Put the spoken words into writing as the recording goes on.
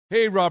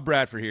Hey, Rob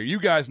Bradford here.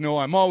 You guys know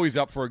I'm always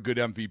up for a good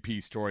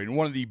MVP story, and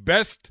one of the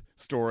best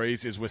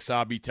stories is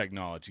Wasabi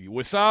Technology.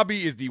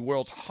 Wasabi is the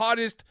world's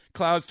hottest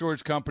cloud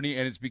storage company,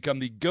 and it's become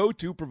the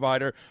go-to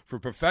provider for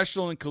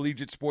professional and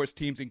collegiate sports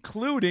teams,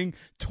 including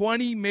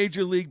 20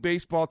 Major League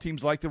Baseball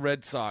teams like the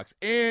Red Sox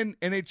and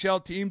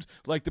NHL teams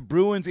like the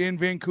Bruins and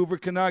Vancouver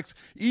Canucks.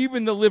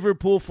 Even the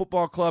Liverpool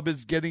Football Club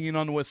is getting in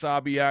on the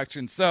Wasabi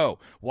action. So,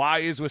 why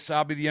is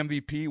Wasabi the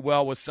MVP?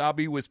 Well,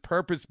 Wasabi was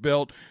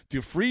purpose-built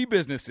to free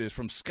businesses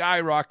from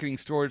skyrocketing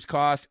storage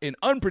costs and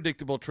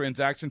unpredictable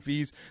transaction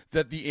fees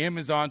that the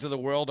Amazons of the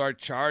world are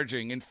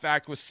charging. In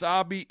fact,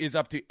 Wasabi is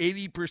up to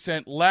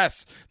 80%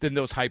 less than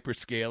those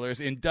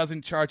hyperscalers and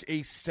doesn't charge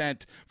a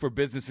cent for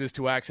businesses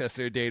to access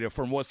their data.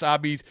 From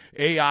Wasabi's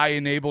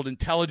AI-enabled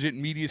intelligent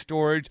media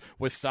storage,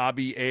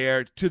 Wasabi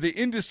Air, to the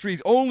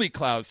industry's only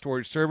cloud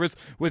storage service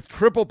with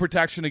triple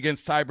protection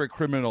against cyber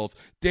criminals,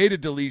 data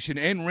deletion,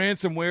 and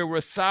ransomware,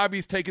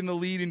 Wasabi's taken the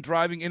lead in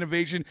driving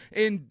innovation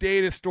in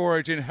data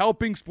storage and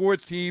helping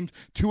sports teams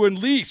to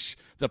unleash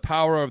the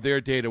power of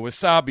their data.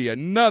 Wasabi,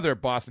 another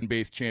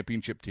Boston-based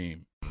championship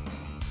team.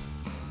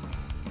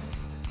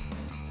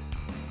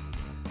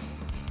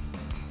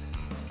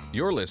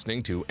 You're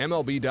listening to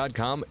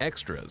MLB.com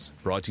Extras,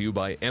 brought to you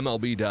by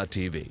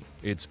MLB.tv.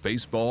 It's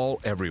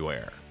baseball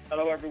everywhere.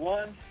 Hello,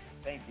 everyone.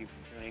 Thank you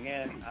for tuning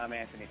in. I'm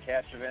Anthony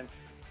Castrovin.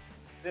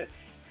 This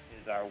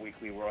is our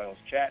weekly Royals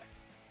chat.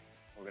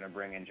 We're going to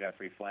bring in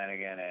Jeffrey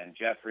Flanagan. And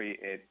Jeffrey,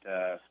 it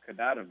could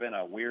not have been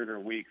a weirder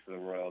week for the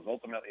Royals.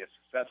 Ultimately a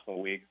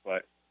successful week,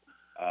 but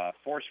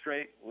 4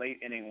 straight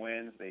late-inning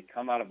wins. They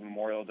come out of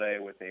Memorial Day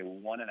with a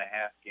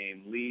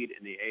 1.5-game lead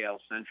in the AL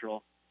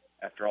Central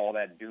after all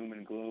that doom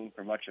and gloom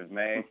for much of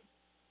May.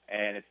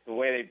 And it's the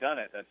way they've done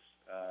it that's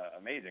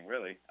amazing,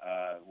 really.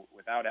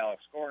 Without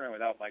Alex Gordon,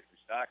 without Mike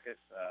Moustakas,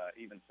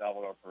 even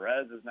Salvador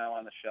Perez is now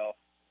on the shelf.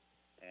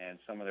 And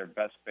some of their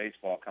best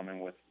baseball coming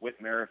with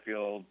Whit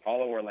Merrifield,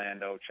 Paulo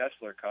Orlando,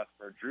 Cheslor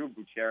Cuthbert, Drew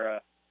Butera,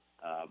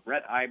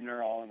 Brett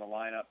Eibner all in the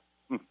lineup.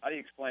 How do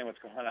you explain what's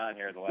going on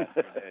here the last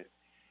few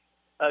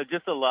days?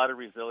 Just a lot of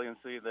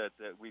resiliency that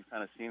we've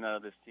kind of seen out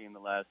of this team the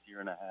last year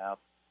and a half.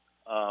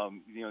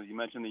 You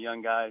mentioned the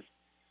young guys.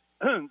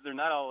 They're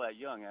not all that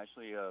young,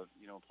 actually.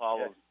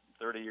 Paulo's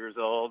 30 years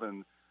old,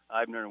 and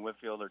Eibner and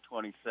Whitfield are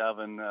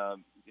 27.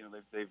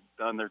 They've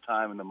done their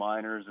time in the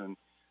minors, and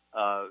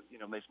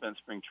they spent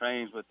spring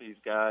trainings with these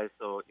guys,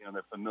 so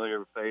they're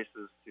familiar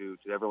faces to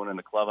everyone in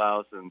the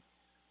clubhouse, and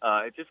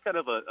it's just kind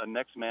of a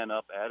next man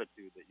up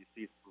attitude that you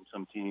see from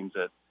some teams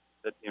that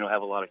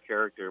have a lot of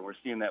character, and we're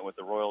seeing that with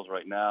the Royals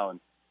right now. And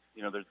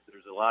there's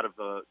a lot of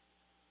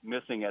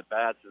missing at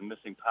bats and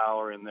missing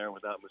power in there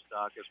without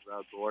Moustakas,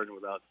 without Gordon,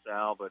 without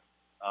Sal, but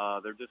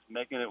they're just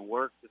making it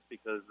work just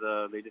because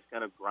they just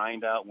kind of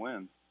grind out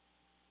wins.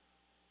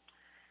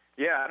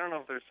 Yeah, I don't know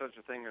if there's such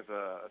a thing as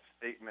a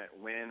statement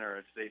win or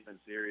a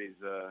statement series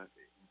in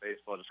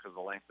baseball just because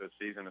of the length of the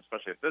season,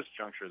 especially at this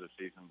juncture of the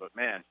season. But,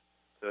 man,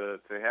 to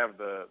have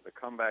the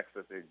comebacks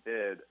that they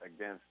did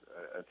against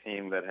a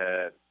team that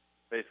had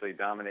basically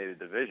dominated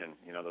division,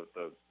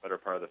 the better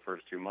part of the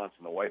first 2 months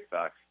in the White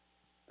Sox,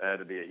 that had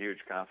to be a huge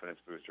confidence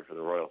booster for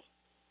the Royals.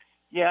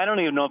 Yeah, I don't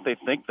even know if they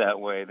think that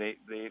way.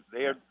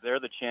 They're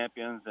the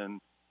champions,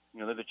 and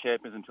they're the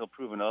champions until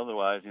proven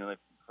otherwise. They've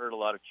heard a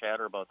lot of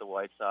chatter about the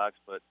White Sox,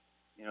 but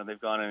they've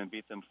gone in and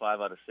beat them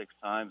 5 out of 6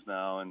 times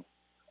now, and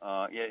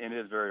it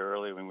is very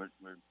early when we're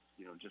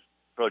just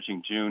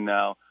approaching June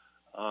now.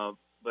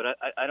 But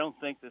I don't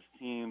think this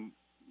team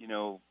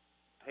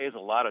pays a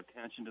lot of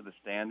attention to the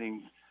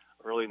standings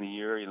early in the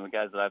year. The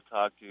guys that I've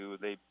talked to,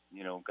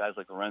 guys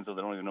like Lorenzo,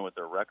 they don't even know what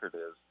their record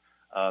is.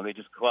 They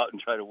just go out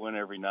and try to win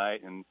every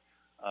night, and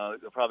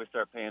they'll probably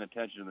start paying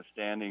attention to the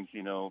standings,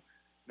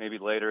 maybe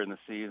later in the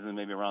season,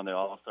 maybe around the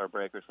All-Star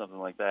break or something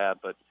like that.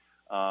 But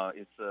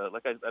it's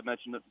like I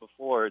mentioned it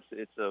before.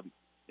 It's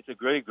a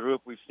great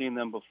group. We've seen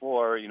them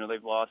before.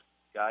 They've lost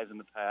guys in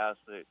the past.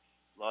 They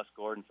lost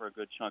Gordon for a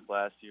good chunk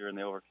last year, and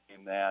they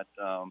overcame that.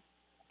 I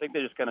think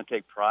they just kind of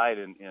take pride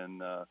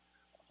in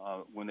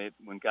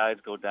when guys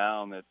go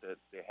down that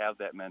they have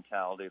that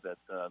mentality that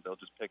they'll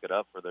just pick it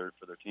up for their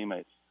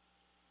teammates.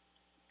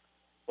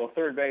 Well,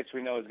 third base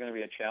we know is going to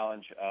be a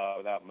challenge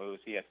without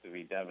Moose. He has to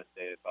be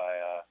devastated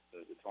by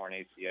the torn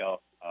ACL,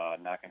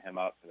 knocking him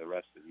out for the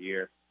rest of the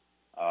year.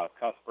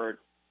 Cuthbert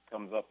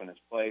comes up in his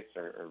place,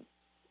 or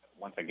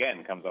once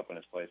again comes up in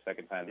his place,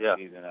 second time this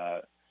season.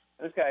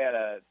 This guy had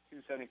a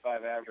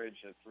 275 average,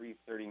 a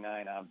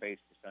 339 on-base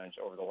percentage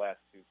over the last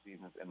 2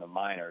 seasons in the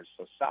minors,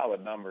 so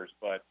solid numbers.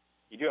 But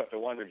you do have to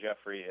wonder,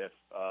 Jeffrey, if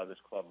this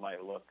club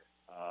might look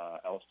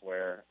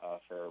elsewhere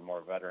for a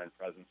more veteran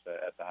presence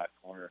at the hot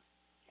corner.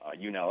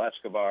 Yunel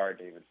Escobar,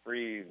 David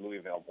Freese,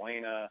 Luis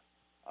Valbuena.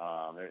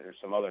 There's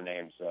some other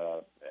names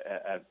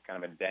have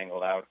kind of been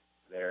dangled out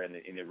there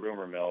in the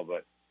rumor mill.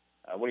 But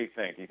what do you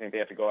think? Do you think they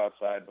have to go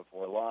outside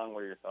before long?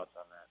 What are your thoughts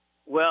on that?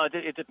 Well,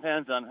 it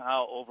depends on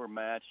how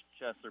overmatched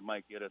Chester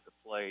might get at the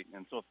plate,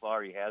 and so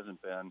far he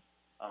hasn't been.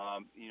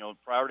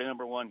 Priority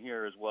number one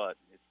here is what?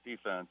 It's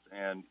defense,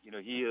 and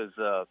he is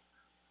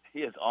he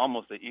is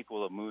almost the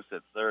equal of Moose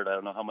at third. I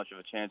don't know how much of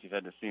a chance you've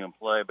had to see him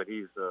play, but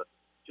he's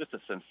just a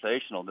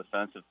sensational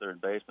defensive third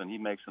baseman. He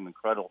makes some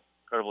incredible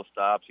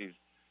stops. He's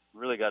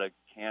really got a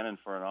cannon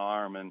for an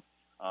arm, and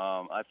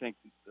I think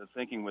the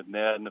thinking with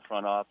Ned in the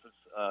front office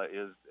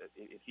is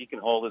if he can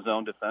hold his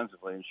own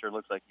defensively, and it sure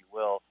looks like he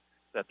will,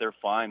 that they're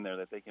fine there,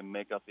 that they can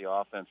make up the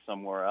offense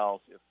somewhere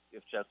else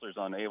if Chesler's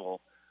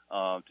unable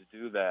to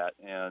do that.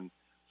 And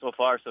so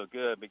far, so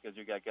good, because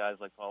you got guys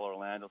like Paul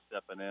Orlando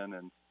stepping in,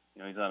 and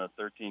he's on a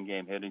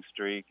 13-game hitting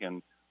streak,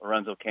 and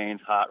Lorenzo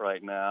Cain's hot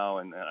right now,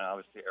 and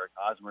obviously Eric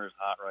Hosmer is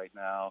hot right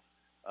now.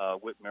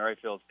 Whit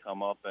Merrifield's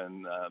come up,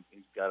 and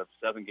he's got a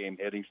 7-game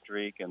hitting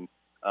streak, and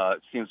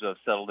it seems to have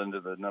settled into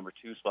the number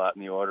 2 spot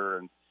in the order,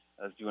 and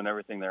is doing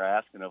everything they're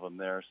asking of him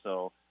there.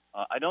 So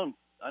I don't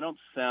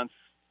sense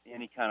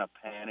any kind of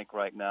panic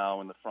right now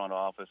in the front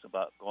office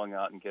about going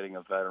out and getting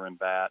a veteran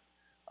bat.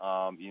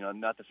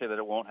 Not to say that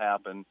it won't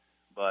happen,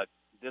 but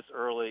this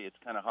early, it's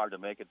kind of hard to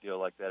make a deal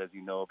like that, as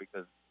you know,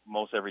 because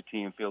most every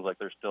team feels like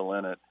they're still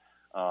in it,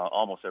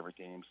 almost every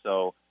team.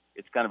 So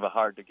it's kind of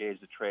hard to gauge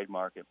the trade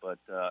market, but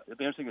it'll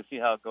be interesting to see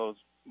how it goes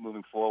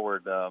moving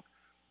forward.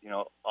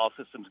 All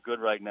systems good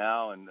right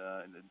now, and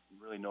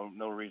really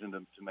no reason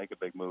to make a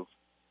big move.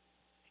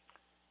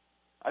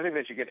 I think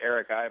they should get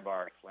Eric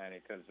Ibar, Flanny,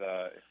 because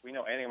if we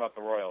know anything about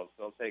the Royals,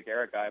 they'll take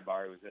Eric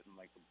Ibar, who's hitting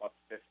like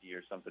 $150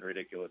 or something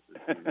ridiculous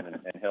this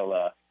season, and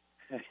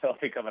he'll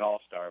become an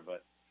all-star.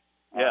 But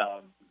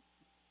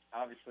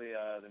obviously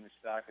the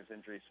Moustakas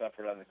injury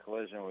suffered on the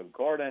collision with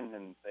Gordon,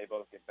 and they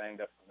both get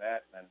banged up from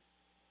that. And then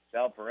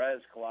Sal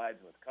Perez collides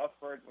with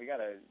Cuthbert. We got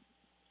to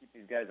keep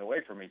these guys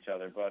away from each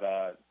other. But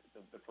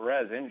the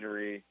Perez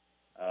injury,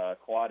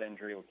 quad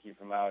injury, will keep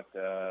him out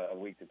a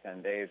week to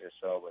 10 days or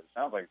so. But it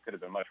sounds like it could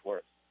have been much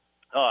worse.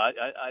 Oh,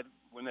 I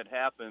when it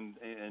happened,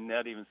 and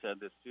Ned even said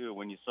this too,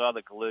 when you saw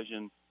the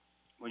collision,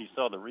 when you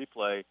saw the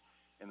replay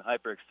and the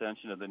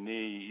hyperextension of the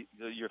knee,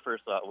 your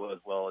first thought was,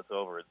 well, it's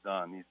over, it's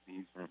done.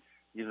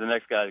 He's the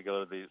next guy to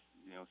go to the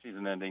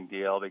season-ending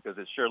DL, because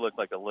it sure looked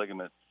like a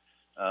ligament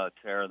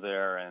tear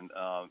there. And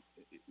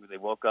they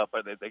woke up,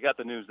 they got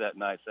the news that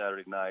night,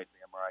 Saturday night.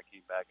 The MRI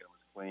came back and it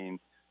was clean,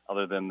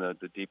 other than the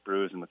deep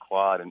bruise in the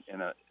quad and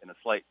a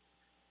slight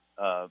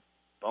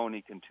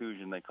bony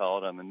contusion, they call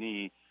it, on the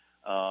knee.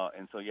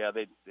 And so,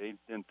 they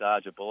didn't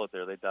dodge a bullet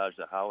there. They dodged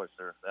a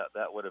howitzer.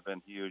 That would have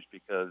been huge,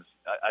 because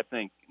I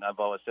think, and I've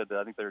always said that,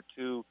 I think there are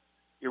 2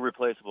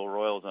 irreplaceable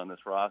Royals on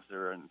this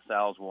roster, and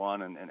Sal's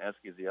one and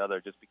Eski's the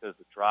other, just because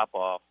the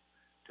drop-off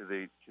to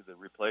the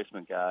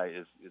replacement guy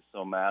is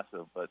so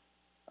massive. But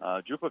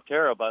Drew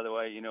Patera, by the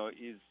way,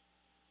 he's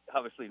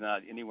obviously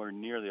not anywhere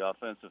near the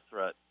offensive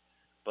threat,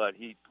 but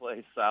he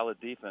plays solid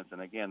defense.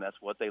 And, again, that's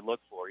what they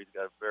look for. He's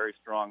got a very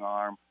strong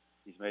arm.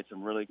 He's made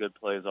some really good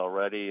plays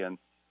already, and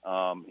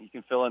he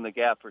can fill in the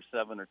gap for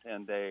 7 or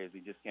 10 days.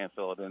 He just can't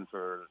fill it in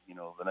for,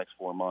 the next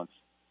 4 months.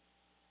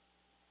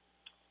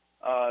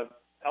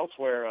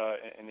 Elsewhere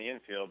in the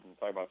infield, and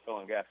talk about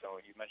filling gaps,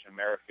 you mentioned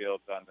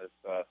Merrifield's on this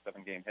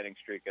 7-game hitting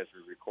streak as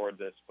we record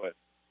this, but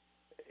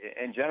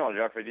in general,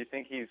 Jeffrey, do you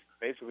think he's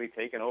basically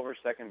taken over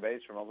second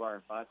base from Omar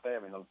Infante? I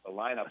mean, the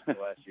lineups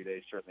the last few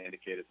days certainly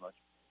indicate as much.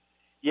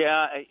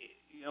 Yeah,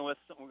 it's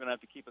something we're going to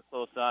have to keep a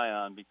close eye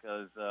on,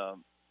 because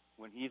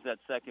when he's at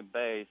second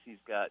base,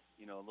 he's got,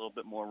 a little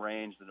bit more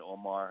range than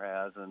Omar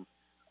has, and,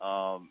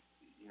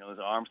 his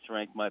arm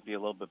strength might be a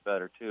little bit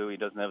better, too. He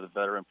doesn't have the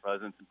veteran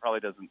presence, and probably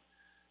doesn't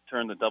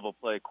turn the double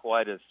play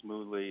quite as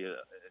smoothly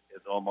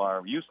as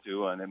Omar used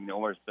to. And I mean,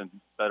 Omar's been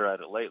better at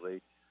it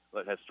lately,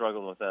 but has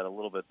struggled with that a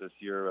little bit this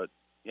year. But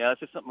it's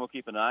just something we'll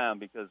keep an eye on,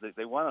 because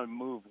they want to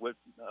move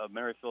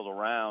Merrifield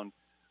around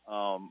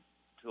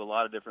to a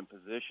lot of different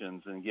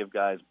positions and give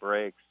guys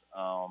breaks.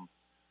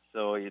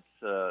 So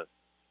it's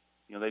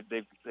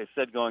they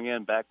said going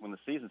in back when the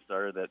season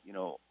started that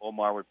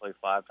Omar would play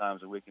 5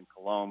 times a week in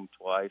Cologne,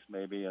 twice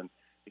maybe, and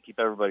to keep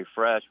everybody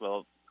fresh.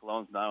 Well,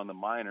 Cologne's now in the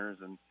minors,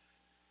 and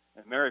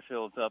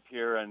Merrifield's up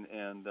here,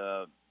 and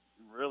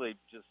really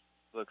just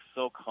looks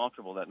so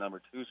comfortable, that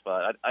number 2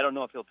 spot. I don't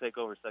know if he'll take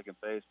over second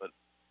base, but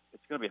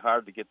it's going to be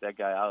hard to get that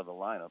guy out of the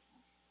lineup.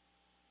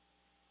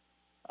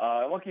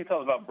 What can you tell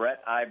us about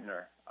Brett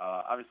Eibner?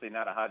 Obviously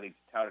not a highly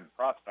touted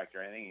prospect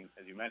or anything,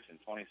 as you mentioned,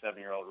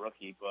 27-year-old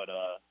rookie, but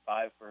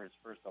 5 for his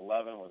first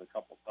 11 with a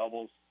couple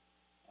doubles,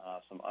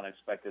 some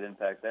unexpected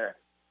impact there.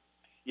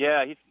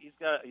 Yeah, he's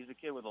a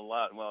kid with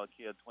a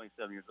kid,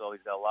 27 years old.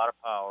 He's got a lot of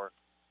power.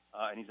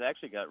 And he's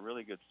actually got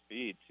really good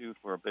speed, too,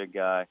 for a big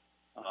guy.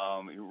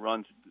 He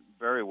runs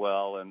very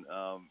well, and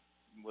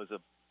was a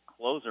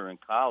closer in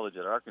college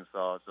at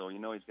Arkansas, so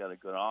he's got a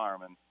good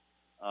arm. And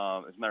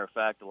as a matter of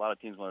fact, a lot of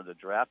teams wanted to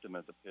draft him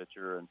as a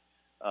pitcher, and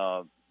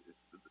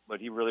but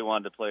he really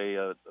wanted to play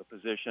a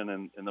position,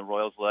 and the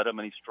Royals let him,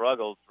 and he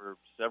struggled for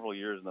several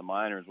years in the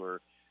minors,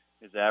 where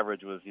his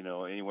average was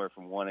anywhere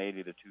from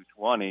 180 to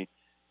 220.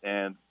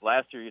 And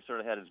last year, he sort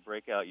of had his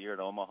breakout year at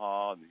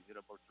Omaha, and he hit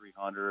up over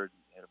 300,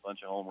 had a bunch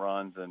of home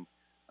runs, and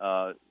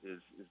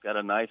he's got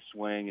a nice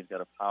swing. He's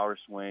got a power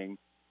swing.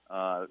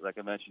 Like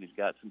I mentioned, he's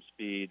got some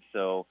speed.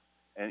 So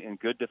and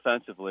good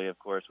defensively, of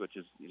course, which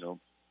is,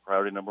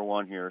 priority number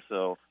one here.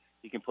 So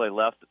he can play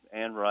left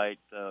and right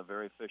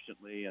very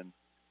efficiently, and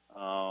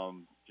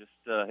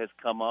has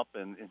come up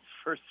in his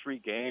first 3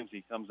 games.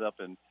 He comes up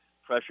in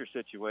pressure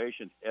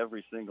situations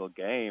every single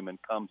game and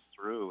comes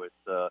through.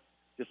 It's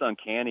just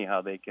uncanny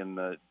how they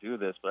can do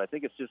this, but I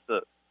think it's just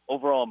the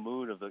overall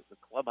mood of the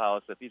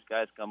clubhouse that these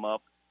guys come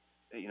up.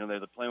 They're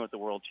playing with the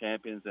world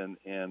champions,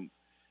 and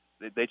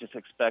they just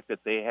expect that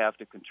they have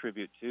to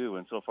contribute too,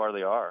 and so far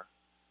they are.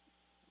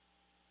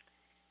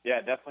 Yeah,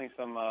 definitely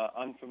some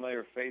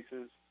unfamiliar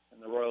faces in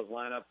the Royals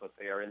lineup, but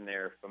they are in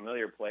their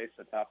familiar place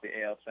atop the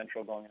AL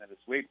Central going into this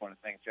week. I want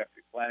to thank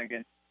Jeffrey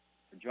Flanagan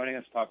for joining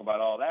us to talk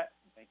about all that.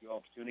 And thank you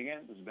all for tuning in.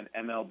 This has been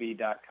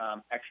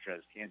MLB.com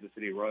Extras, Kansas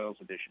City Royals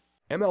edition.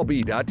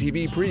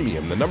 MLB.TV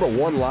Premium, the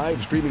 #1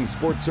 live streaming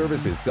sports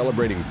service, is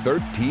celebrating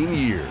 13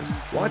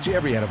 years. Watch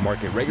every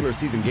out-of-market regular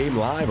season game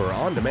live or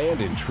on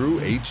demand in true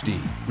HD.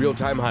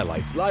 Real-time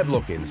highlights, live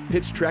look-ins,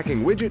 pitch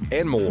tracking widget,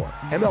 and more.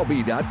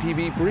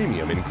 MLB.TV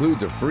Premium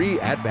includes a free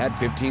At-Bat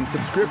 15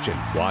 subscription.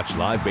 Watch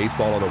live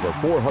baseball on over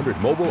 400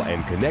 mobile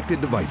and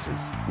connected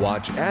devices.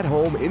 Watch at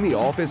home, in the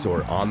office,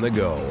 or on the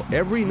go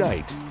every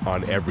night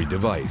on every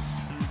device.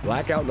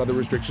 Blackout and other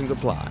restrictions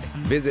apply.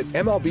 Visit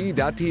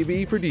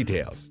MLB.TV for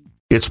details.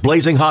 It's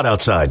blazing hot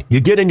outside.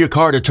 You get in your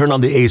car to turn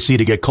on the AC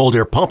to get cold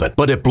air pumping,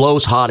 but it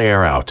blows hot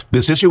air out.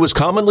 This issue is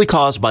commonly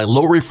caused by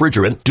low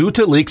refrigerant due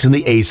to leaks in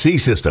the AC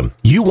system.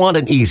 You want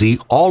an easy,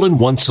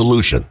 all-in-one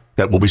solution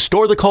that will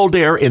restore the cold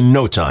air in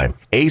no time.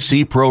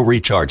 AC Pro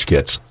Recharge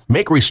Kits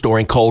make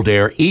restoring cold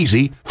air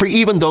easy for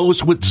even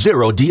those with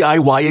zero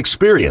DIY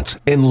experience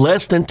in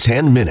less than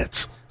 10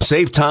 minutes.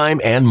 Save time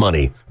and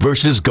money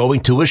versus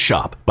going to a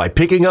shop by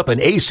picking up an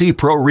AC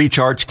Pro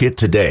Recharge Kit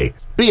today.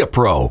 Be a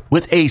pro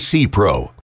with AC Pro.